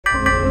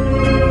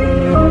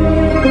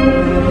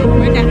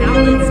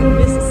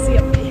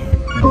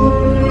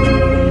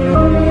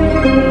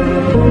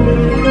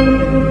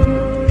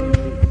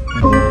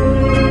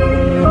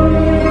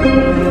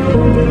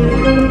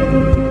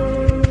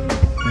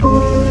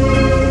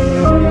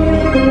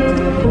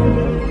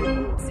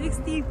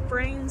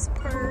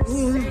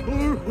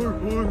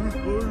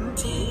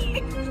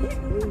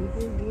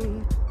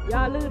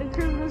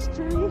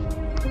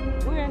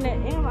the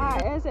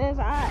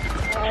MISSI.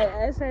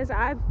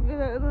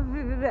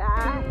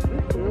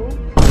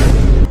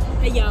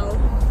 Hey y'all,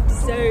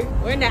 so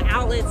we're in the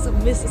outlets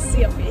of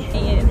Mississippi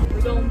and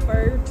we're going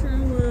Forever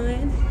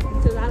 21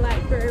 because I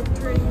like Forever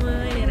 21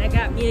 and I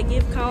got me a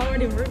gift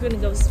card and we're gonna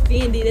go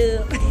spend it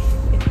up.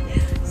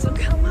 So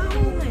come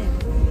on,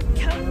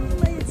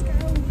 let's go.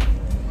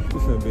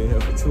 We're finna be in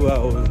here for 2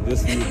 hours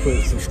just to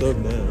put some stuff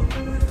down.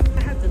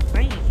 I have to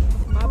think.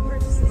 My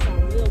purchases are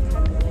real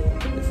calculated.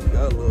 If you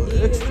got a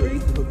little extra, you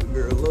can hook the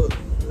girl up.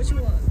 What you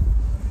want?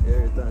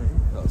 Everything.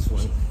 I'll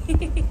swing.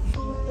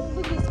 Oh,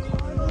 look at this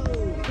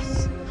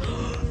cargoes.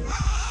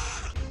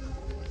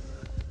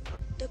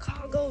 The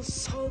cargo's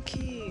so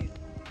cute.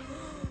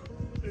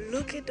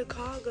 Look at the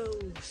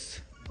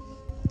cargoes.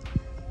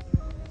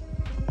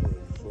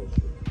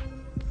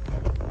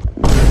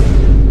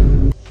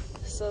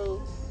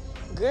 So,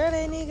 girl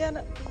ain't even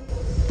gonna.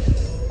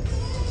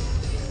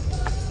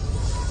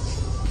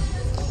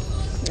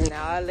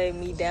 Nah, lay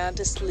me down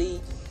to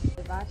sleep.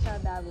 If I shall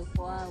die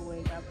before I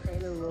wake, I pray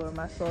the Lord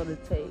my soul to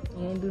take.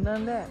 You ain't do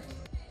none of that.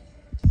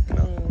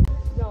 No.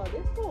 Yo,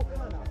 this go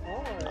kind of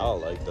hard. I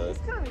like that. This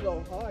kind of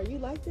go hard. You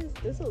like this?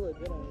 This will look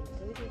good on you.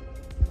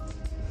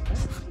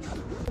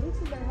 This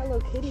is the Hello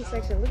Kitty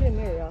section. Look at the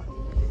mirror, y'all.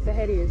 The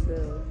head of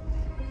yourself.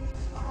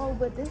 Oh,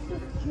 but this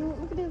is cute.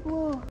 Look at this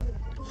little.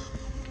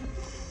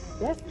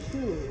 That's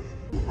cute.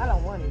 I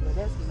don't want it, but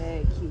that's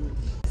mad cute.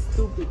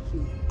 Stupid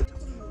cute.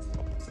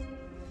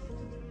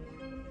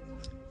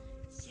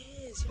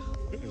 Yes, y'all.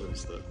 You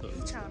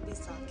trying to be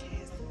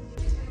sarcastic.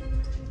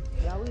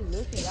 Y'all, we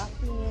looking. Y'all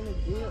see me in the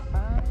good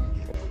fine.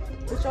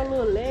 Put your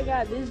little leg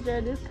out this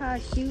there. This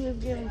kind of cute. It's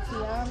giving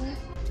Tiana.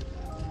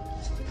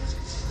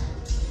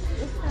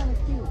 It's kind of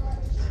cute.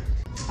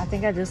 I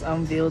think I just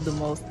unveiled the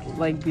most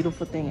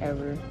beautiful thing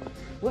ever.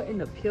 What in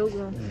the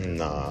Pilgrim?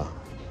 Nah.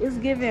 It's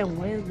giving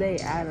Wednesday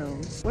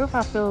Addams. What if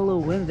I feel a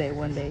little Wednesday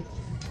one day?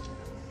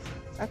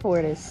 I can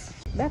wear this.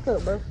 Back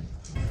up, bro.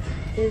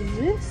 Is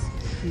this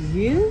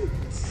cute?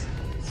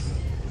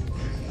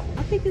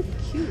 I think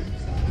it's cute.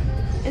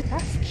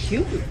 That's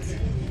cute.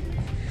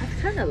 I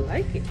kind of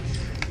like it.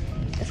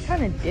 It's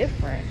kind of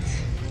different.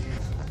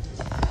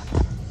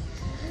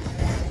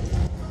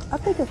 I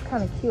think it's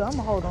kind of cute. I'm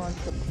gonna hold on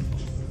to it.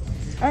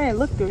 I ain't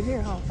looked through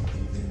here, huh?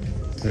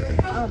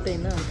 I don't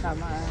think none caught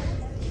my eye.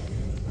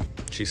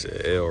 She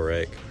said L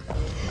rack.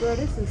 Girl,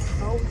 this is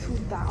so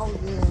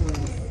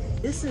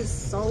 2000. This is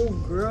so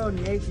girl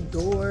next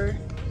door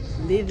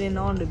living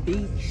on the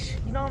beach.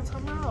 You know what I'm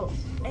talking about?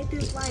 Ain't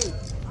this like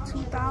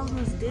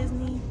 2000s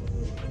Disney?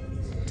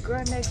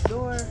 Girl next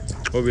door.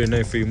 What would be the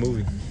name for your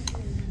movie?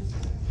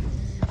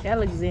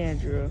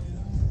 Alexandra.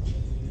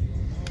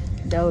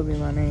 That would be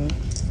my name.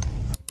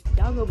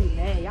 Y'all gonna be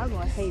mad. Y'all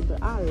gonna hate,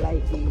 but I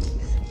like these.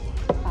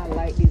 I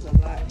like these a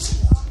lot.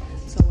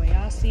 So when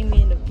y'all see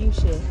me in the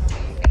future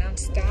and I'm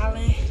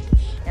styling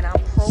and I'm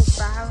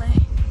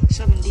profiling,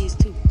 show them these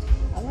too.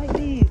 I like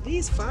these.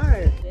 These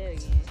fire. There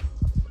again.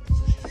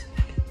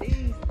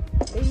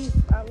 These,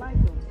 I like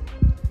them.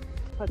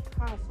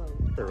 Picasso.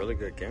 They're a really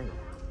good camera.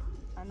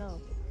 I know.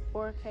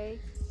 4K,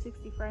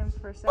 60 frames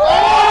per second.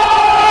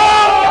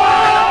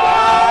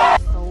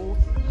 So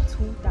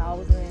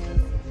 2000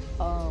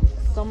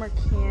 summer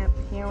camp,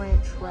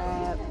 parent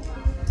trap,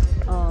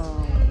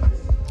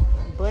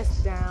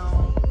 bust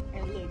down,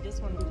 and look, this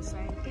one do the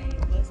same thing.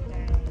 Bust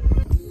down.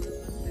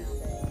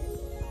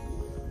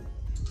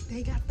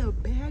 They got the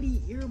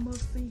baddie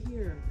earmuffs in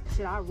here.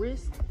 Should I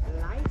risk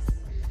life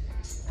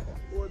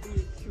or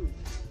being cute?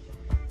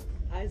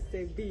 I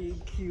say being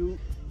cute.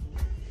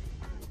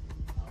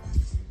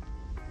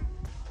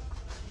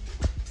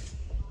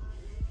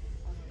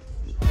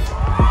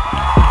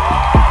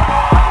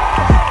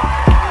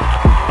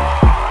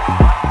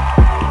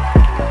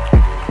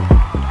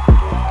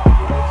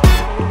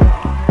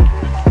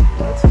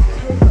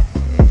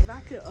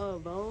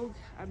 VOGUE,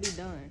 I'd be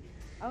done.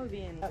 I would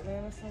be in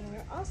Atlanta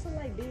somewhere. Also,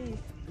 like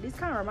these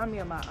kind of remind me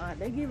of my aunt.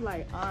 They give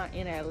like aunt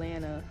in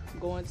Atlanta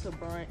going to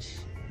brunch,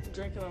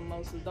 drinking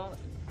mimosas, don't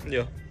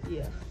Yeah.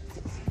 Yeah.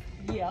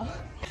 Yeah.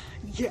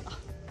 Yeah.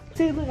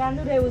 See, look, I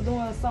knew they was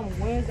doing some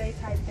Wednesday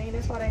type thing.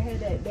 That's why they had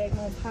that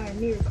daggone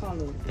Pioneer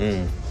color.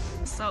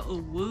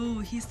 So woo,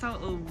 he's so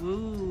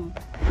woo.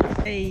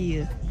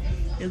 Hey,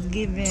 it's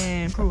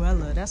giving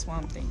Cruella. That's what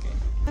I'm thinking.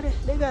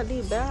 They got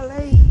these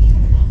ballet.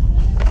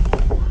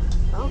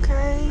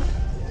 Okay.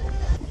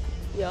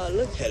 Y'all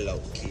look. Hello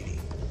Kitty.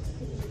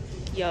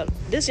 Y'all,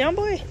 this young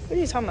boy? What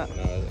are you talking about?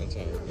 Nah, I'm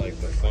talking like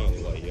the font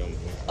like young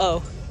boy.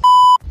 Oh.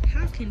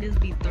 How can this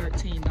be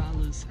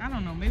 $13? I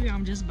don't know. Maybe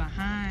I'm just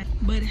behind.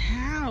 But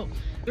how?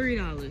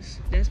 $3.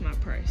 That's my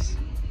price.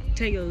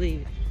 Take it or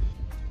leave it.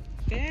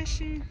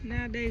 Fashion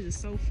nowadays is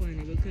so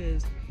funny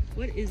because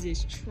what is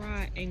this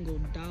triangle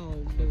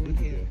dog doing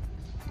here?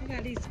 They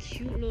got these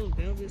cute little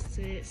velvet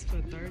sets for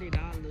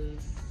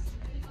 $30.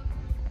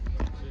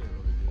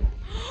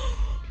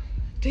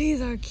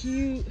 These are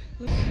cute.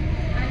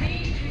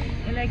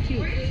 Isn't that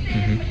cute?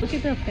 Look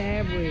at the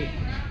fabric.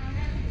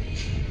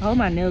 I hope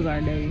my nails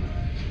aren't dirty.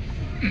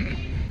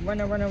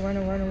 Runner, runner,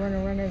 runner, runner,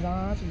 runner,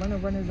 renaissance, runner,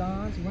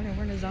 renaissance, runner,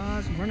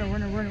 renaissance, runner,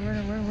 runner, runner,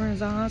 runner, runner,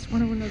 renaissance,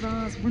 runner,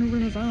 renaissance, runner,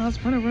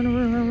 renaissance, runner, runner,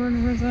 runner,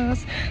 runner,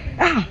 renaissance.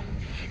 Ah,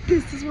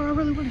 this is what I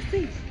really want to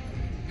see.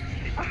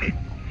 Ah,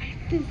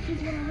 this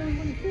is what I really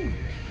want to see.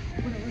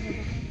 Runner,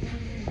 renaissance.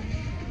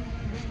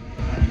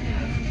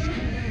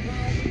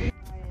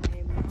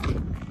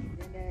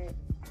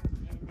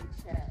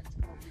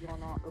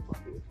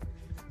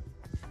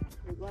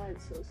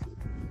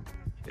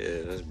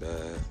 Yeah, that's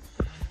bad.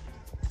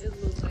 It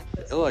looks like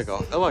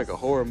It's like a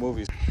horror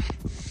movie.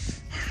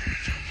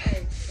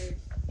 Hey.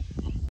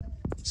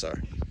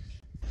 Sorry.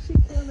 She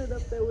killed it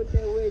up there with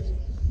that wedgie.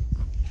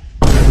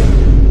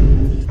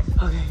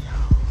 Okay,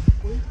 y'all.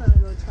 We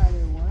finna go try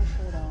that one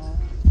shirt on.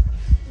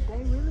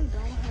 They really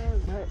don't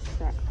have much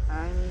that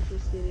I'm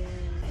interested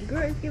in.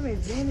 Girl, it's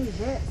giving Jenny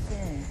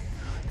Jackson.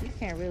 You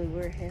can't really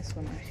wear hats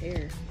with my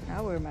hair.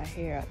 I wear my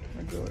hair out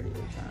the majority of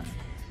the time.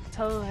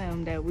 Told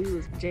him that we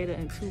was Jada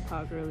and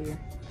Tupac earlier,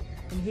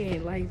 and he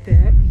ain't like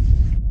that.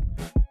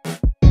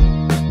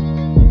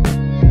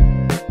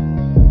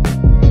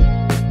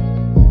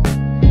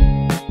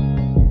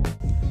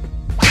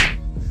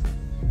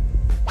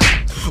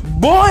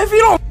 Boy, if you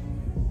don't.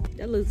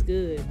 That looks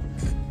good.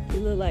 You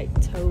look like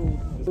Toad.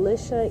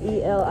 Elisha,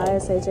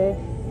 E-L-I-S-H-A.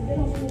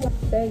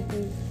 Thank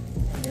you.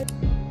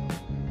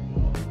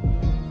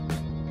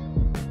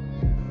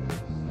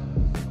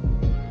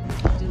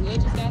 I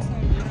just got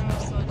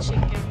some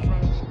chicken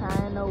from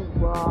China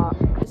Rock.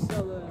 It's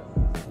so good.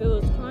 If it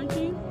was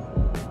crunchy,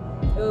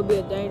 it would be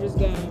a dangerous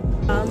game.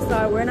 I'm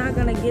sorry, we're not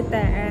gonna get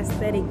that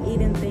aesthetic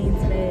eating thing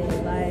today.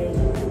 Like,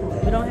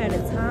 we don't have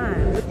the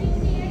time.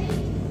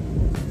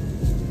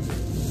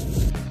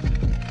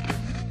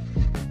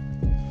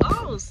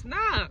 Oh,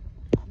 snap.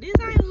 These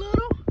ain't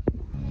little.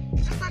 I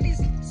thought these.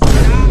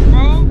 Stop,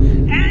 bro.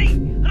 Hey!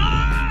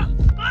 Ah!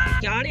 Ah!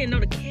 Y'all didn't know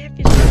the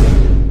catfish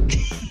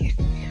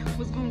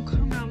was gonna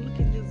come out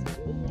looking this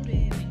golden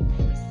and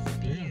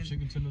crispy. Damn,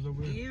 chicken tenders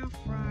over there. Air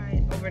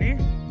fried. Over there?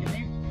 In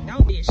there? That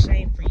would be a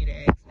shame for you to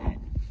ask that.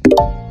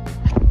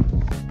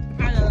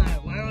 I was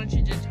like, why don't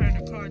you just turn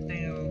the car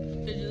down?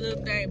 Because you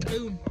look that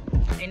blue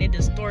and it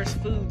distorts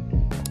food.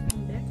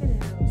 I'm back at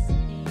the house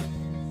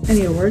and I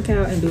need to work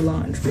out and do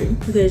laundry.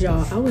 Because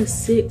y'all, I was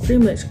sick pretty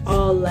much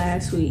all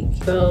last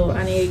week. So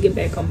I need to get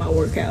back on my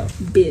workout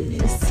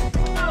business.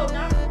 Oh,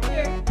 not from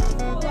here.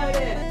 Go like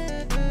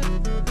that.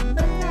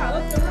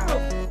 Up the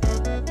road.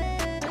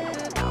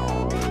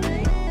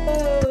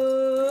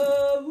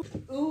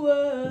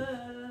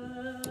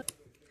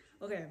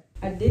 Okay,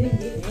 I didn't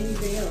get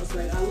anything else.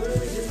 Like, I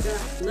literally just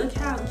got, look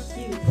how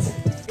cute.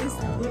 It's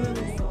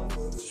literally so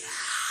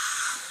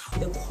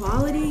the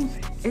quality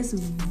is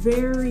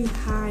very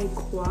high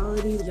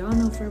quality. Y'all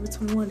know Forever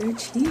 21, they're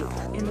cheap.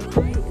 And the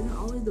quality isn't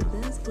always the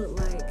best, but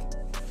like,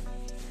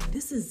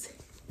 this is,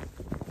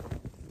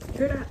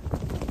 hear that?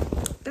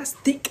 That's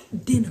thick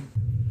denim.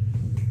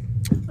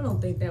 I don't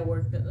think that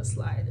worked in the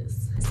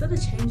slightest. Instead of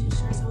changing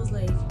shirts, I was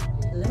like,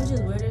 let me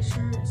just wear this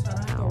shirt so I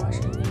don't have to wash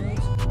anything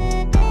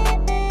else.